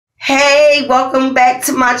Hey, welcome back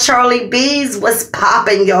to my Charlie B's. What's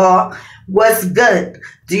poppin', y'all? What's good?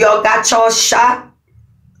 Do y'all got y'all shot?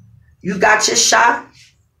 You got your shot?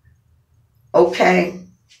 Okay,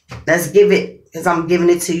 let's give it, because I'm giving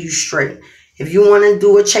it to you straight. If you want to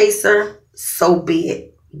do a chaser, so be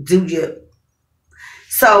it. Do you?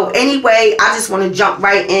 So anyway, I just want to jump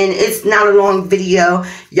right in. It's not a long video.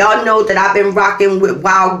 Y'all know that I've been rocking with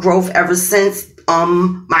Wild Growth ever since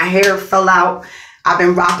my hair fell out. I've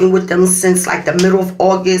been rocking with them since like the middle of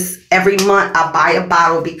August. Every month I buy a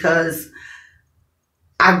bottle because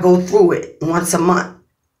I go through it once a month.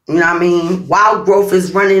 You know what I mean? Wild Growth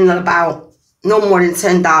is running about no more than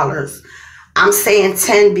 $10. I'm saying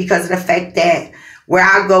 10 because of the fact that where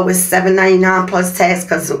I go is $7.99 plus tax,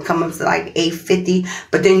 because it comes up to like $8.50.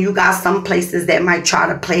 But then you got some places that might try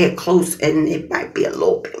to play it close and it might be a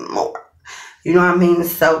little bit more. You know what I mean?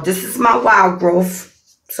 So this is my Wild Growth.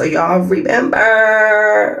 So y'all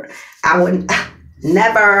remember, I would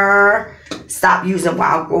never stop using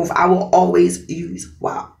Wild Growth. I will always use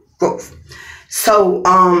Wild Growth. So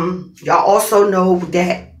y'all also know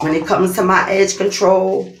that when it comes to my edge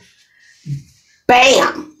control,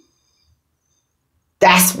 bam,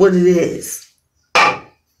 that's what it is.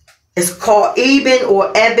 It's called Eben or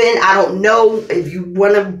Eben. I don't know. If you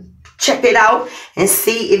want to check it out and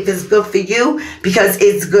see if it's good for you, because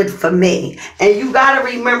it's good for me. And you got to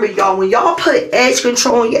remember, y'all, when y'all put edge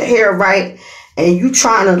control in your hair, right, and you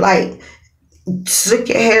trying to like slick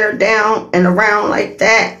your hair down and around like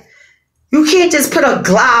that, you can't just put a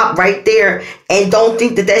glob right there and don't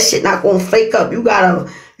think that that shit not going to flake up. You gotta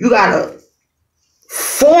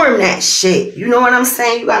form that shit. You know what I'm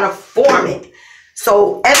saying? You gotta form it.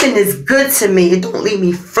 So Eben is good to me. It don't leave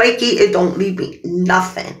me flaky. It don't leave me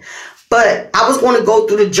nothing. But I was going to go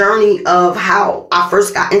through the journey of how I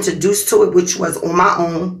first got introduced to it, which was on my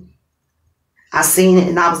own. I seen it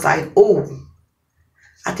and I was like, oh,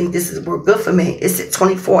 I think this is work good for me. It's a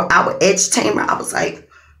 24-hour edge tamer. I was like,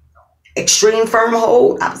 extreme firm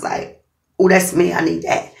hold. I was like, oh, that's me. I need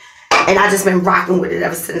that. And I just been rocking with it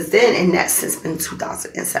ever since then. And that's since been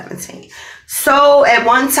 2017. So at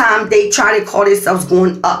one time, they tried to call themselves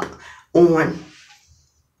going up on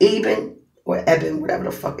Eben or Eben, whatever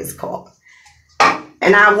the fuck it's called.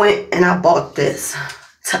 And I went and I bought this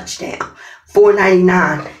Touchdown.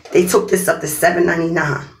 $4.99. They took this up to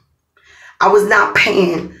 $7.99. I was not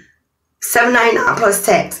paying $7.99 plus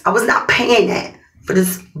tax. I was not paying that for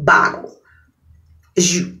this bottle.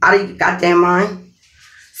 Is you out of your goddamn mind?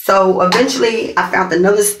 So eventually I found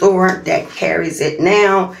another store that carries it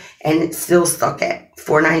now, and it's still stuck at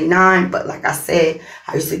 $4.99. But like I said,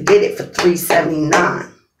 I used to get it for $3.79.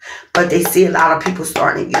 But they see a lot of people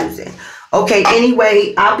starting to use it. Okay,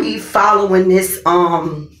 anyway, I'll be following this,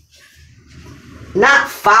 not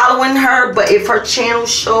following her, but if her channel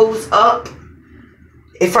shows up,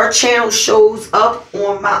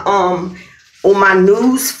 on my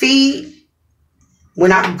news feed,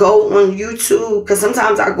 when I go on YouTube, because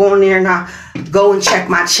sometimes I go in there and I go and check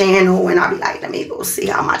my channel and I'll be like, let me go see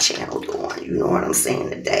how my channel doing. You know what I'm saying,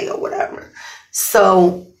 today or whatever.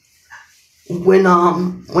 So when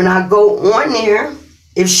I go on there,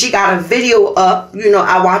 if she got a video up, you know,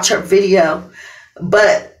 I watch her video.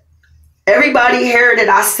 But everybody hair that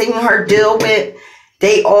I seen her deal with,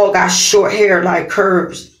 they all got short hair like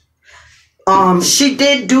hers. She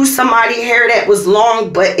did do somebody hair that was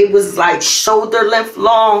long, but it was like shoulder length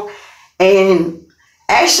long. And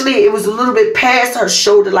actually it was a little bit past her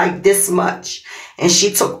shoulder, like this much. And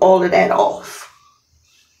she took all of that off.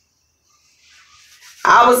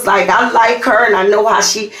 I was like, I like her and I know how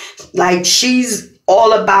she's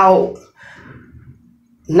all about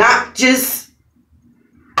not just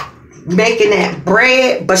making that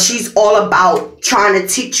bread, but she's all about trying to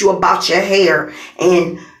teach you about your hair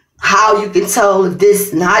and how you can tell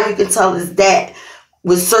this and how you can tell is that,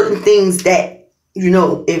 with certain things that, you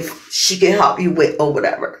know, if she can help you with or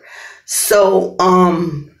whatever. So, I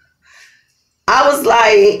was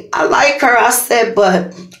like, I like her. I said,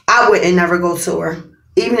 but I wouldn't never go to her,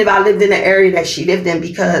 even if I lived in the area that she lived in,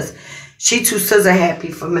 because she too scissor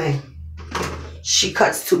happy for me. She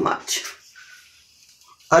cuts too much.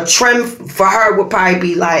 A trim for her would probably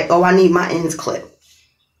be like, oh, I need my ends clipped.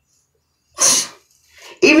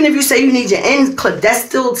 Even if you say you need your ends clipped, that's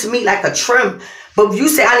still to me like a trim. But if you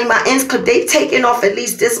say I need my ends clipped, they taking off at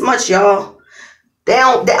least this much, y'all.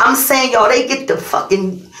 I'm saying, y'all, they get the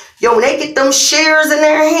fucking, when they get them shears in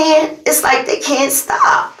their hand, it's like they can't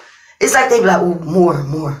stop. It's like they be like, oh, more.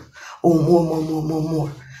 Oh,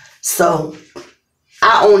 more. So,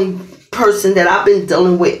 our only person that I've been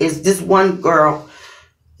dealing with is this one girl.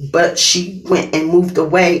 But she went and moved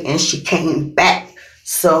away and she came back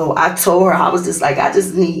So I told her, I was just like, I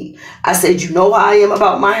said, you know how I am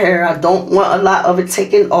about my hair. I don't want a lot of it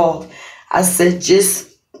taken off. I said, just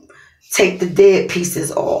take the dead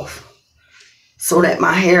pieces off so that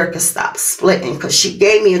my hair can stop splitting. Because she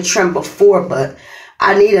gave me a trim before, but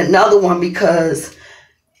I need another one because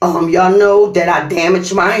y'all know that I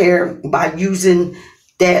damaged my hair by using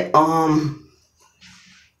that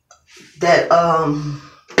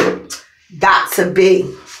Got to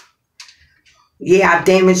Be. Yeah, I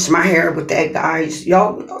damaged my hair with that, guys.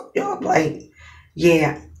 Y'all like,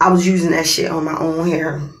 yeah, I was using that shit on my own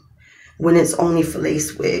hair when it's only for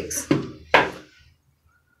lace wigs.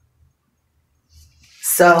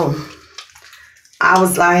 So I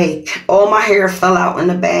was like, all my hair fell out in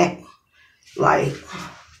the back. Like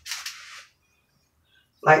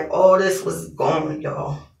all this was gone,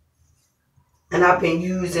 y'all. And I've been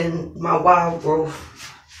using my Wild Growth.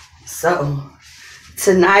 So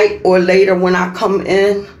tonight or later when I come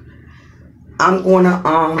in, I'm gonna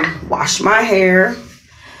wash my hair.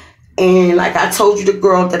 And like I told you, the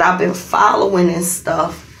girl that I've been following and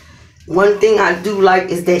stuff, one thing I do like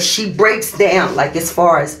is that she breaks down, like as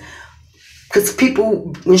far as, because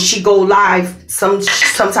people, when she go live,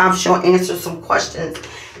 sometimes she'll answer some questions,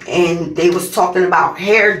 and they was talking about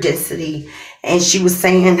hair density, and she was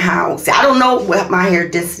saying how, see, I don't know what my hair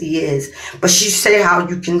density is, but she said how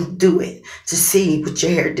you can do it to see what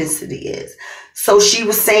your hair density is. So she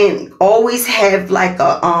was saying always have like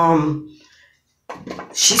a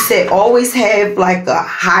she said always have like a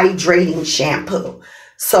hydrating shampoo.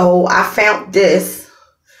 So I found this.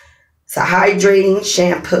 It's a hydrating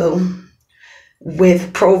shampoo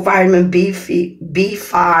with provitamin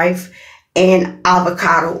B5 and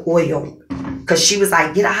avocado oil. Because she was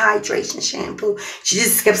like, get a hydration shampoo. She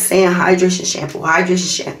just kept saying hydration shampoo,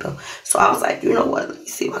 hydration shampoo. So I was like, you know what? Let me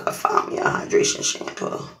see if I can find me a hydration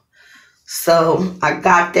shampoo. So I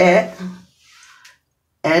got that.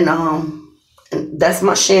 And that's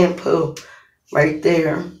my shampoo right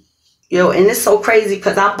there. Yo, and it's so crazy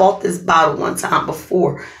because I bought this bottle one time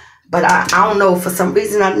before. But I don't know, for some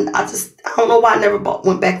reason, I don't know why I never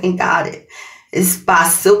went back and got it. It's by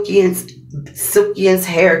Silky and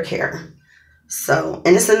Hair Care. So,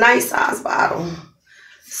 and it's a nice size bottle.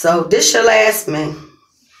 So this should last me.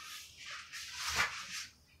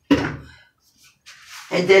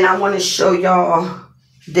 And then I want to show y'all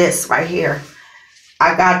this right here.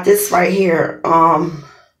 I got this right here.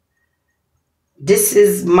 This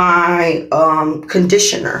is my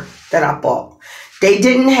conditioner that I bought. They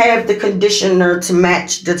didn't have the conditioner to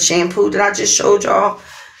match the shampoo that I just showed y'all.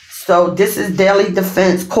 So this is Daily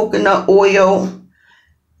Defense coconut oil.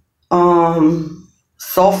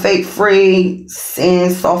 Sulfate free,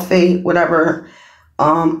 sand sulfate, whatever.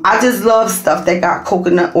 I just love stuff that got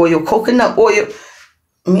coconut oil. Coconut oil,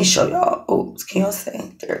 let me show y'all. Oh, can y'all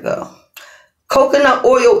see? There we go. Coconut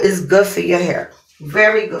oil is good for your hair.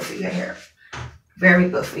 Very good for your hair. Very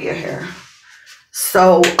good for your hair.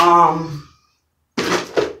 So, I'm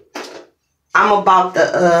about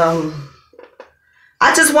to,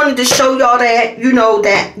 I just wanted to show y'all that,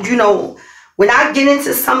 when I get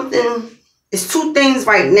into something, it's two things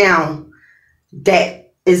right now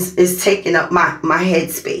that is taking up my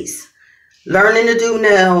head space. Learning to do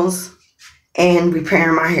nails and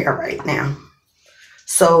repairing my hair right now.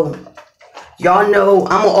 So y'all know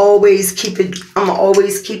I'ma always keep it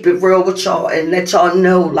real with y'all and let y'all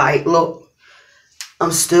know, like, look,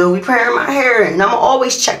 I'm still repairing my hair, and I'ma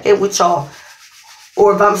always check in with y'all.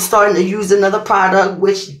 Or if I'm starting to use another product,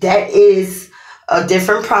 which that is a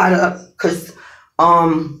different product, because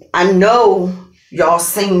I know y'all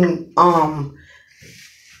seen the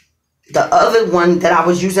other one that I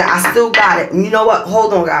was using. I still got it. And you know what?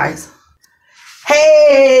 Hold on, guys.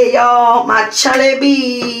 Hey, y'all, my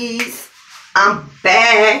chalebies. I'm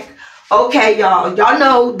back. Okay, y'all. Y'all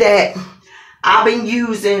know that I've been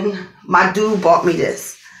using, my dude bought me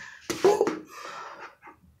this.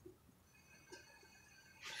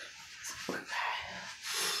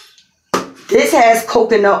 This has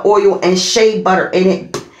coconut oil and shea butter in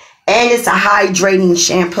it. And it's a hydrating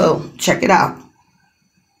shampoo. Check it out.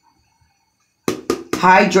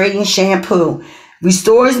 Hydrating shampoo.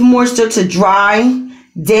 Restores moisture to dry,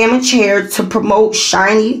 damaged hair to promote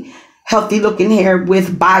shiny, healthy looking hair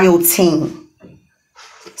with biotin.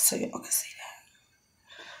 So y'all can see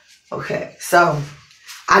that. Okay, so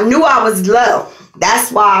I knew I was low.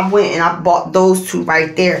 That's why I went and I bought those two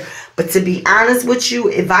right there. But to be honest with you,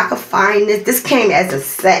 if I could find this came as a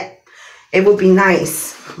set. It would be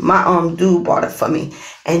nice. My dude bought it for me.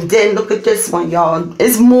 And then look at this one, y'all.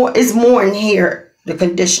 It's more in here, the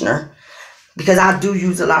conditioner. Because I do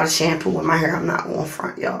use a lot of shampoo in my hair. I'm not on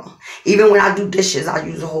front, y'all. Even when I do dishes, I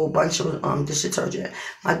use a whole bunch of dish detergent.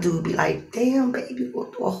 My dude be like, damn, baby,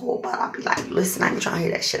 we'll do a whole bottle. I'll be like, listen, I ain't trying to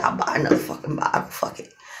hear that shit. I'll buy another fucking bottle. Fuck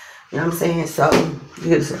it. You know what I'm saying? So,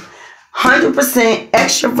 100%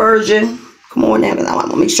 extra virgin. Come on now. I'm going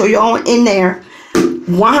to make sure y'all in there.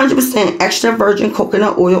 100% extra virgin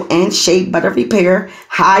coconut oil and shea butter repair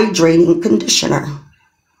hydrating conditioner.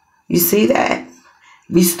 You see that?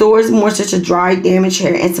 Restores moisture to dry, damaged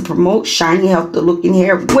hair and to promote shiny, healthy looking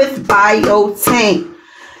hair with biotin.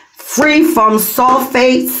 Free from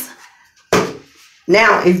sulfates.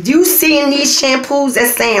 Now, if you see in these shampoos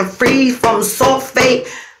that's saying free from sulfate,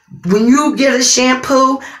 when you get a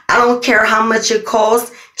shampoo, I don't care how much it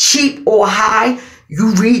costs, cheap or high,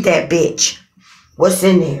 you read that bitch. What's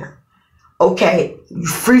in there? Okay, you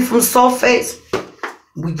free from sulfates?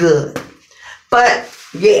 We good. But,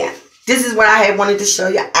 yeah. This is what I had wanted to show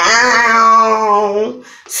you. Ow.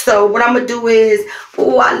 So what I'm going to do is,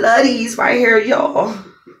 oh, I love these right here, y'all.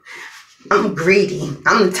 I'm greedy.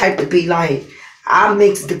 I'm the type to be like, I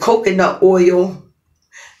mix the coconut oil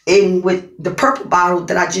in with the purple bottle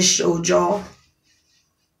that I just showed y'all.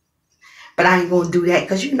 But I ain't going to do that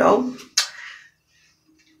because, you know,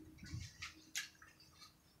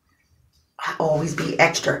 I always be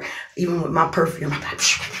extra. Even with my perfume.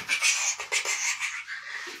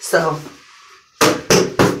 So,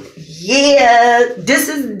 yeah, this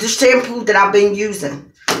is the shampoo that I've been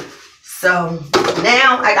using. So,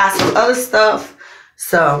 now I got some other stuff.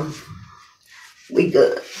 So, we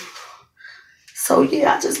good. So,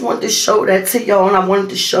 yeah, I just wanted to show that to y'all. And I wanted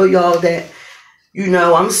to show y'all that, you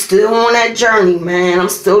know, I'm still on that journey, man. I'm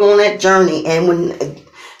still on that journey. And when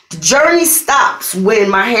the journey stops when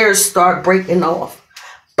my hair start breaking off.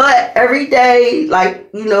 But every day, like,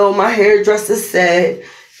 you know, my hairdresser said,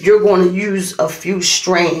 you're going to use a few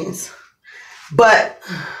strands. But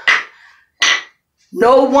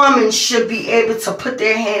no woman should be able to put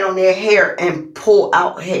their hand on their hair and pull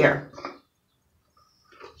out hair.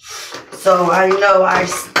 So I know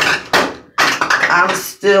I'm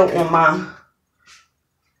still on my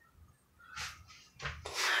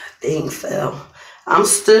thing fell. I'm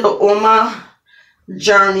still on my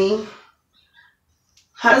journey.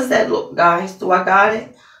 How does that look, guys? Do I got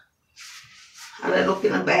it? How does that look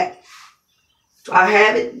in the back? Do I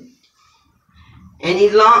have it? Any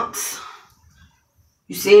lumps?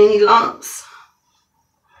 You see any lumps?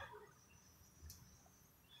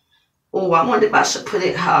 Oh, I wonder if I should put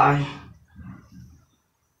it high.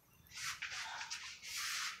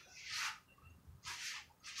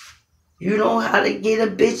 You know how to get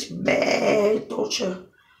a bitch bad, don't you?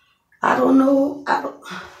 I don't know.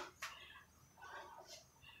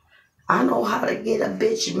 I know how to get a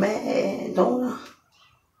bitch mad, don't I?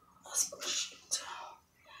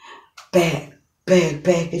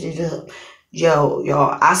 Back it up. Yo,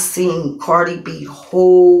 y'all, I seen Cardi B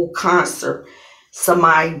whole concert.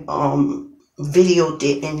 Somebody videoed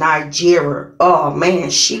it in Nigeria. Oh, man,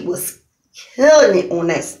 she was killing it on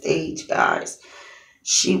that stage, guys.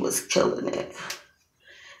 She was killing it.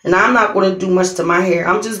 And I'm not going to do much to my hair.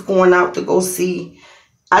 I'm just going out to go see.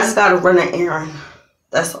 I just got to run an errand.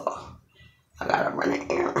 That's all. I got to run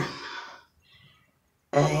an errand.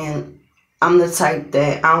 And I'm the type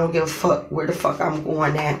that I don't give a fuck where the fuck I'm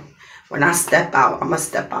going at. When I step out, I'm going to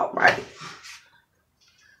step out right.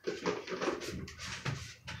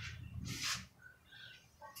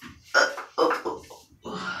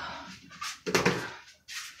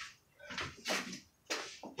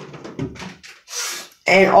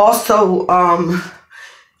 And also,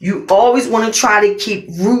 you always want to try to keep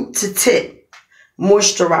root to tip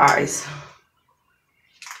moisturized.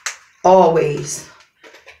 Always.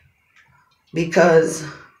 Because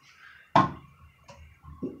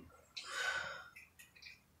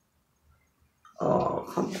oh,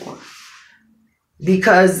 come on.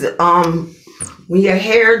 Because when your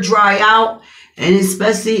hair dry out, and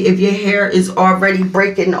especially if your hair is already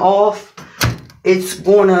breaking off, it's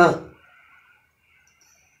gonna,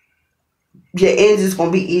 your ends is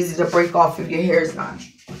gonna be easy to break off if your hair is not.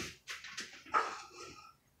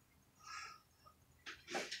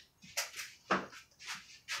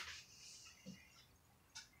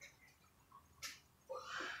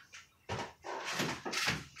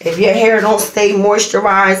 If your hair don't stay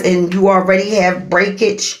moisturized and you already have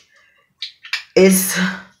breakage, it's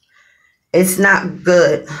not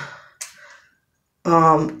good.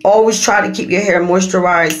 Always try to keep your hair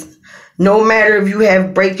moisturized, no matter if you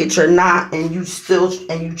have breakage or not, and you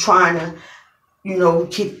trying to, you know,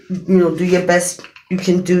 keep, you know, do your best you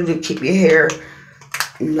can do to keep your hair,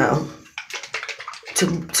 you know,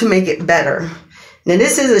 to make it better. Now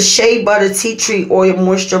this is a shea butter tea tree oil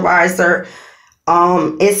moisturizer.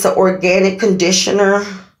 It's an organic conditioner.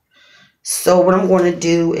 So what I'm going to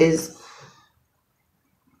do is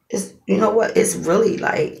you know what? It's really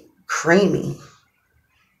like creamy.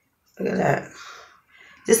 Look at that.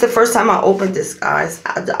 This is the first time I opened this, guys.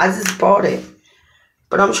 I just bought it.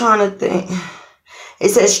 But I'm trying to think. It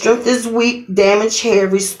says strengthens weak, damaged hair,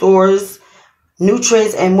 restores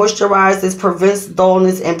nutrients, and moisturizes, prevents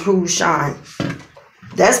dullness, improves shine.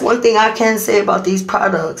 That's one thing I can say about these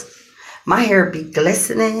products. My hair be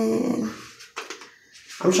glistening.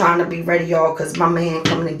 I'm trying to be ready, y'all, because my man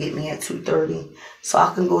coming to get me at 2:30. So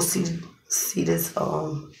I can go see this.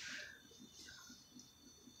 I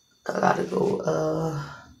gotta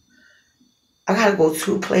go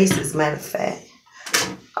 2 places, matter of fact.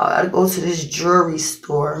 I gotta go to this jewelry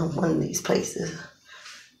store, one of these places.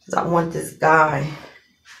 Because I want this guy,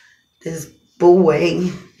 this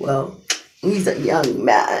boy, well, he's a young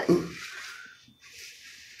man.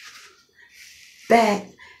 Back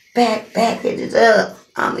it up.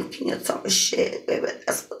 I'm the king of talking shit, baby.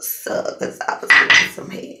 That's what's up. Because I was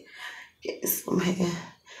getting some hair.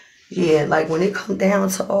 Yeah, like when it come down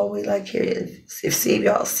to all the way like here, see if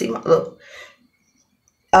y'all see my look.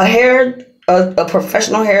 A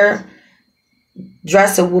professional hair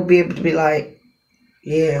dresser will be able to be like,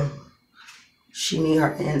 yeah, she need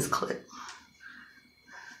her ends clipped.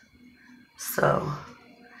 So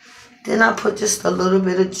then I put just a little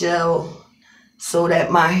bit of gel so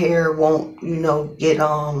that my hair won't, you know, get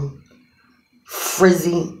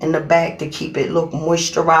frizzy in the back to keep it look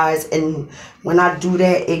moisturized. And when I do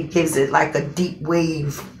that, it gives it like a deep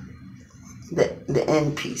wave, the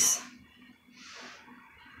end piece.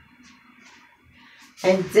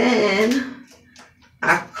 And then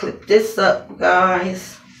I clip this up,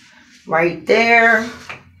 guys, right there.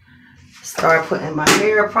 Start putting my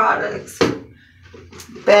hair products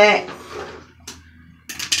back.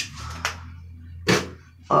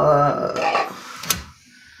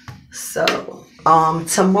 So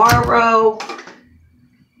tomorrow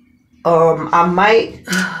I might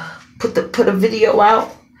put a video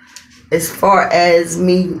out as far as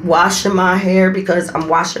me washing my hair, because I'm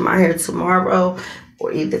washing my hair tomorrow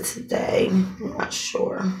or either today. I'm not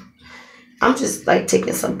sure. I'm just like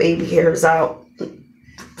taking some baby hairs out.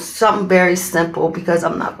 Something very simple because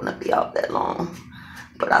I'm not gonna be out that long.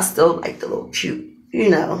 But I still like the little cute. You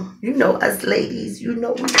know, as ladies, you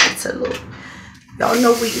know we like to look. Y'all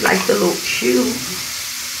know we like the little cute.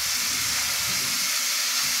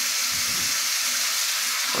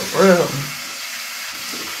 For real.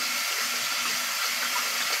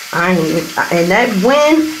 And that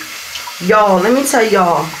wind, y'all, let me tell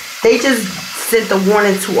y'all, they just sent the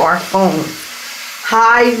warning to our phone.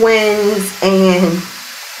 High winds and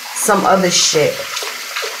some other shit.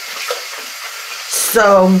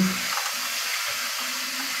 So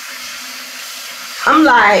I'm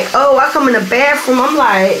like, oh, I come in the bathroom. I'm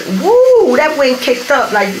like, woo, that wind kicked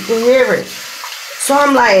up, like you can hear it. So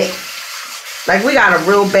I'm like we got a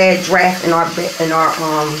real bad draft in our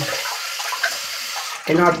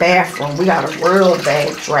bathroom. We got a real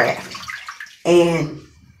bad draft, and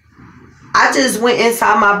I just went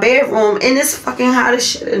inside my bedroom, and it's fucking hot as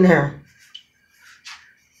shit in there.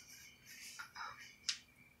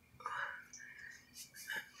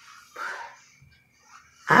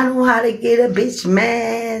 I know how to get a bitch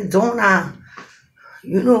mad, don't I?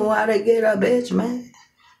 You know how to get a bitch mad.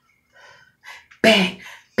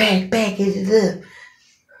 Back it up.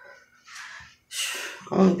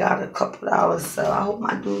 Only got a couple hours, so I hope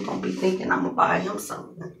my dude don't be thinking I'm gonna buy him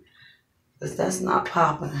something, because that's not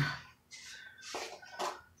popping.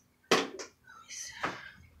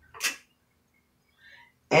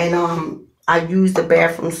 And I use the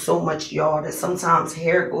bathroom so much, y'all, that sometimes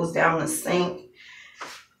hair goes down the sink.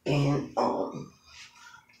 And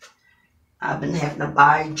I've been having to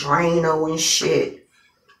buy Drano and shit.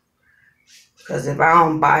 Because if I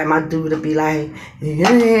don't buy it, my dude will be like, your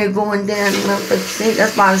hair going down the sink.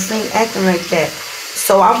 That's why the sink acting like that.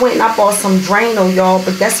 So I went and I bought some Drano, y'all.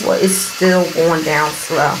 But guess what? It's still going down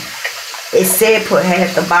slow. It said put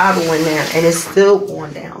half the bottle in there. And it's still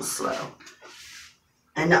going down slow.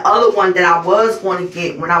 And the other one that I was going to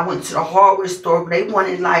get when I went to the hardware store, they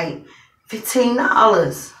wanted like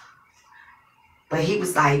 $15. But he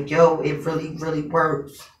was like, yo, it really, really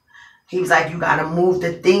works. He was like, you got to move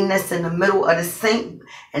the thing that's in the middle of the sink.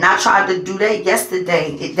 And I tried to do that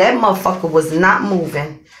yesterday. That motherfucker was not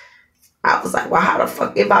moving. I was like, well, how the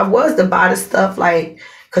fuck, if I was to buy the stuff, like,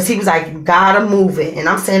 because he was like, you got to move it. And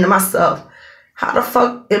I'm saying to myself, how the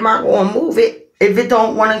fuck am I going to move it if it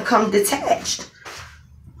don't want to come detached?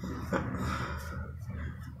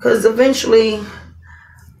 Because eventually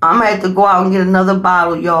I'm going to have to go out and get another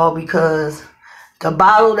bottle, y'all, because the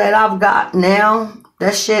bottle that I've got now,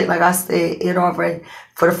 that shit, like I said, it already,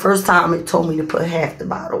 for the first time, it told me to put half the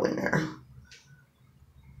bottle in there.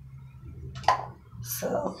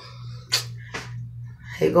 So,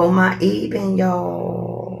 here go my Eben,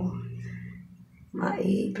 y'all. My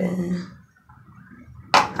Eben.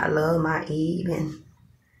 I love my Eben.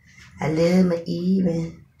 I love my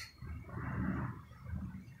Eben.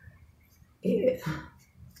 Yeah.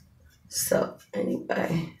 So,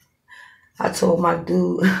 anyway, I told my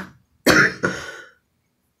dude.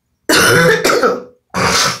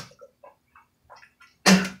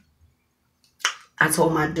 I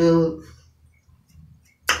told my dude,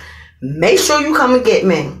 make sure you come and get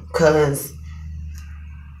me, because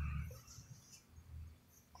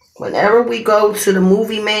whenever we go to the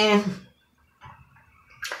movie, man,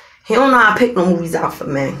 he don't know how to pick no movies out for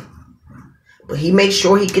me. But he makes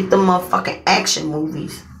sure he get the motherfucking action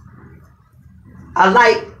movies. I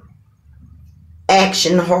like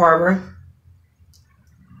action horror,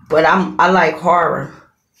 but I like horror.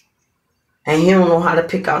 And he don't know how to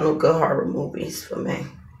pick out no good horror movies for me.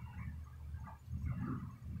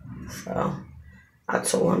 So I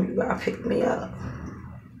told him, you gotta pick me up.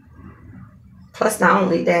 Plus, not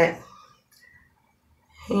only that,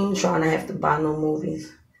 he ain't trying to have to buy no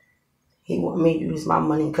movies. He want me to use my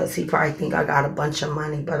money because he probably think I got a bunch of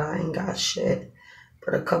money, but I ain't got shit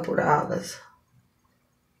but a couple dollars.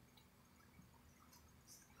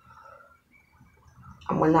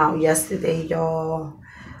 I went out yesterday, y'all.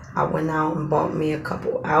 I went out and bought me a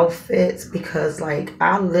couple outfits because, like,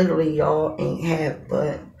 I literally, y'all, ain't have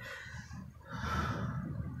but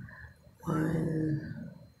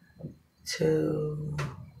 1, 2,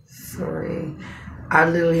 3. I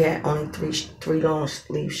literally had only three long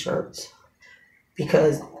sleeve shirts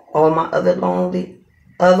because all my other long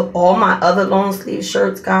sleeve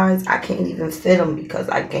shirts, guys, I can't even fit them because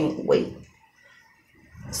I gained weight.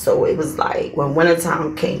 So it was like when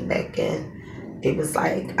wintertime came back in, it was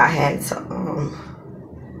like I had to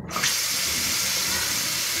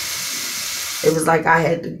it was like I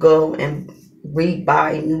had to go and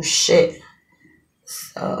re-buy new shit.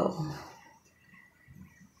 So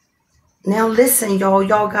now listen,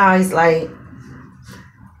 y'all guys, like,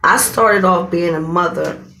 I started off being a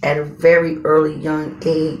mother at a very early young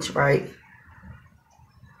age, right?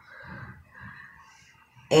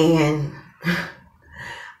 And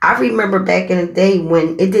I remember back in the day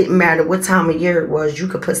when it didn't matter what time of year it was, you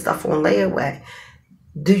could put stuff on layaway.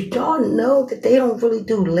 Do y'all know that they don't really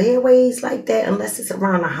do layaways like that unless it's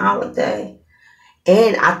around a holiday?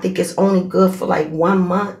 And I think it's only good for like 1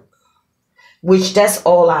 month, which that's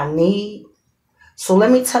all I need. So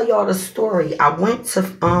let me tell y'all the story. I went to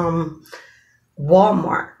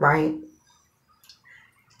Walmart, right?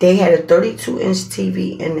 They had a 32-inch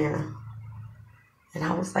TV in there. And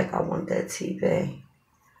I was like, I want that TV.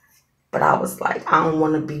 But I was like, I don't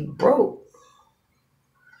want to be broke.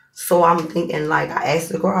 So I'm thinking, like, I asked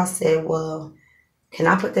the girl, I said, well, can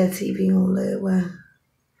I put that TV on layaway?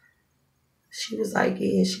 She was like,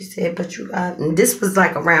 yeah. She said, but you got, and this was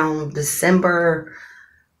like around December,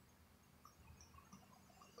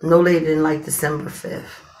 no later than like December 5th.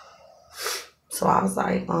 So I was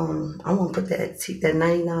like, I want to put that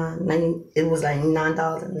 99, it was like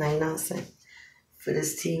 $9.99 for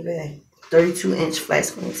this TV, 32-inch flat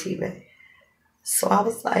screen TV. So I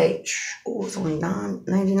was like, oh, it's only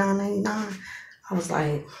 $99.99. I was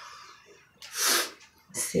like,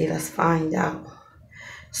 see, let's find out.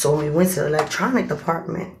 So when we went to the electronic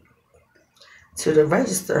department, to the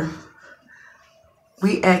register,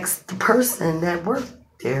 we asked the person that worked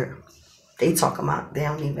there. They talking about they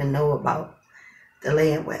don't even know about the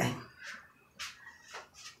layaway.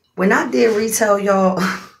 When I did retail, y'all,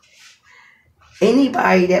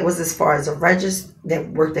 anybody that was as far as a register,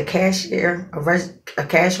 that worked a cashier, a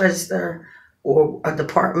cash register, or a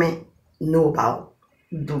department knew about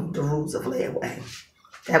the rules of layaway.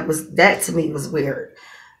 That to me was weird.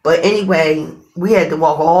 But anyway, we had to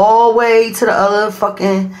walk all the way to the other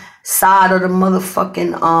fucking side of the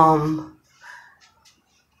motherfucking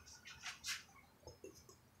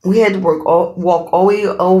we had to walk all the way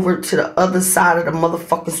over to the other side of the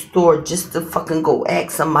motherfucking store just to fucking go ask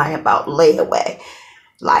somebody about layaway.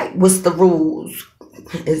 Like, what's the rules?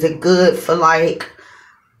 Is it good for like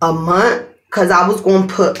a month? Because I was going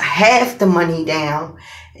to put half the money down.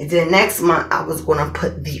 And then next month, I was going to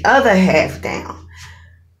put the other half down.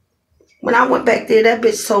 When I went back there, that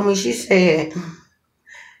bitch told me, she said,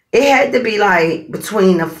 it had to be like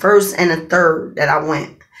between the 1st and the 3rd that I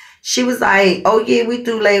went. She was like, oh yeah, we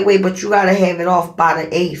do layaway, but you got to have it off by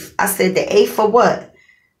the 8th. I said, the 8th for what?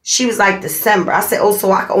 She was like, December. I said, oh,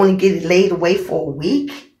 so I can only get it laid away for a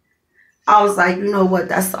week? I was like, you know what?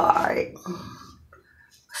 That's all right.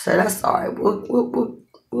 I said, that's all right.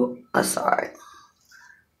 That's all right.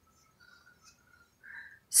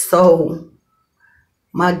 So,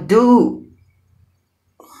 my dude,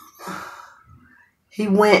 he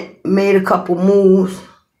made a couple moves,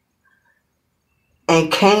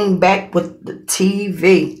 and came back with the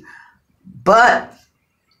TV. But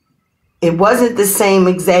it wasn't the same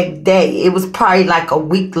exact day. It was probably like a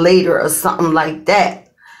week later or something like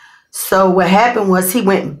that. So what happened was he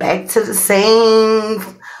went back to the same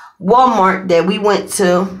Walmart that we went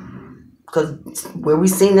to, because where we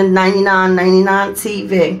seen the $99.99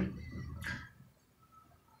 TV.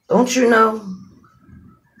 Don't you know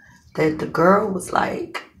that the girl was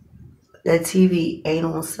like, that TV ain't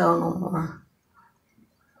on sale no more?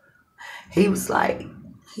 He was like,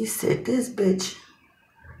 he said, this bitch,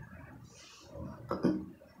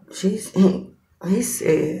 he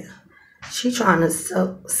said, she trying to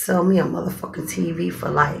sell me a motherfucking TV for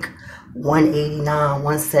like $189,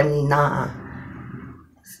 $179. I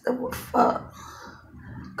said, what the fuck?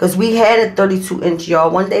 Because we had a 32-inch,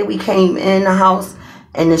 y'all. One day we came in the house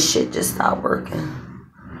and the shit just stopped working.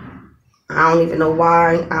 I don't even know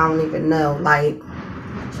why. I don't even know. Like,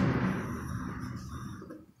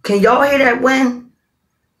 can y'all hear that wind?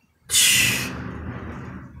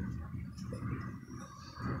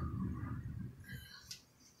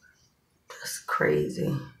 That's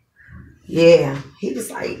crazy. Yeah. He was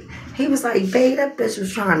like, babe, that bitch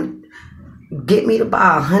was trying to get me to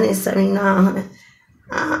buy $179.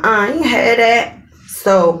 I ain't had that.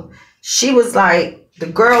 So she was like, the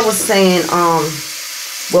girl was saying,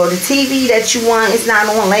 well, the TV that you want is not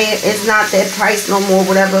on land, it's not that price no more,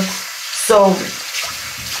 whatever. So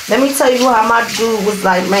let me tell you how my dude was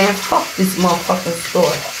like, man, fuck this motherfucking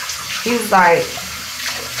store. He was like,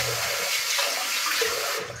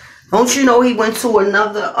 don't you know he went to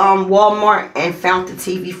another Walmart and found the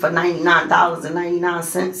TV for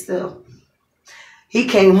 $99.99 still. He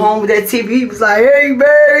came home with that TV. He was like, hey,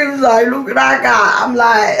 man. He was like, look what I got. I'm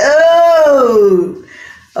like, oh,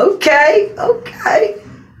 okay.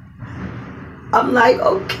 I'm like,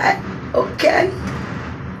 okay.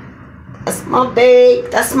 That's my babe.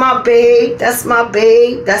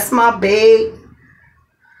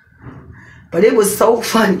 But it was so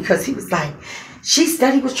funny because he was like, she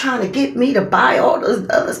said he was trying to get me to buy all those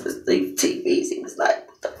other specific TVs. He was like,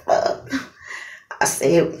 what the fuck? I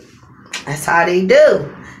said, that's how they do.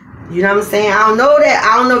 You know what I'm saying? I don't know that.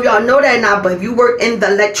 I don't know if y'all know that or not, but if you work in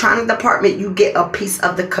the electronic department, you get a piece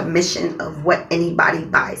of the commission of what anybody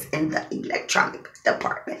buys in the electronic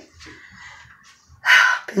department.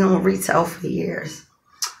 Been on retail for years.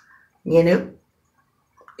 You know.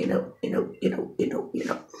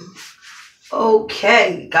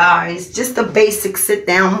 Okay, guys. Just a basic sit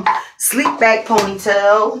down, sleep back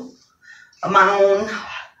ponytail of my own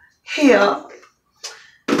hair.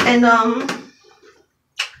 And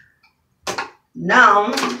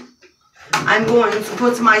now I'm going to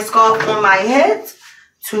put my scarf on my head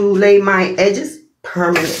to lay my edges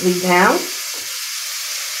permanently down.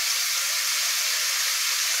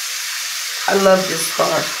 I love this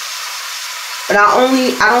scarf. But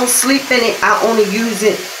I don't sleep in it. I only use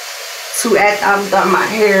it to, after I've done my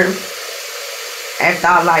hair, after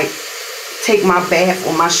I like take my bath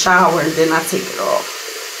or my shower, and then I take it off.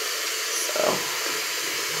 So,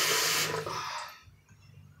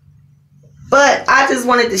 but I just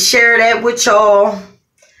wanted to share that with y'all.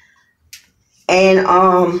 And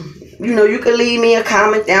you know, you can leave me a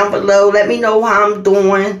comment down below. Let me know how I'm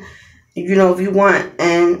doing, you know, if you want.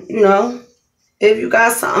 And you know, if you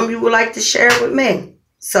got something you would like to share with me.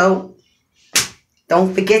 So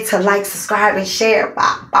don't forget to like, subscribe, and share.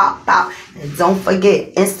 Bop, bop, bop. And don't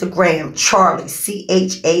forget Instagram, Charlie,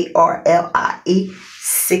 CHARLIE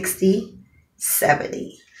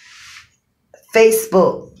 6070.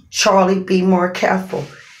 Facebook, Charlie Be More Careful.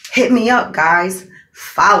 Hit me up, guys.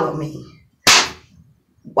 Follow me.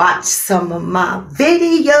 Watch some of my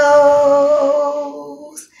videos.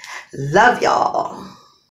 Love y'all.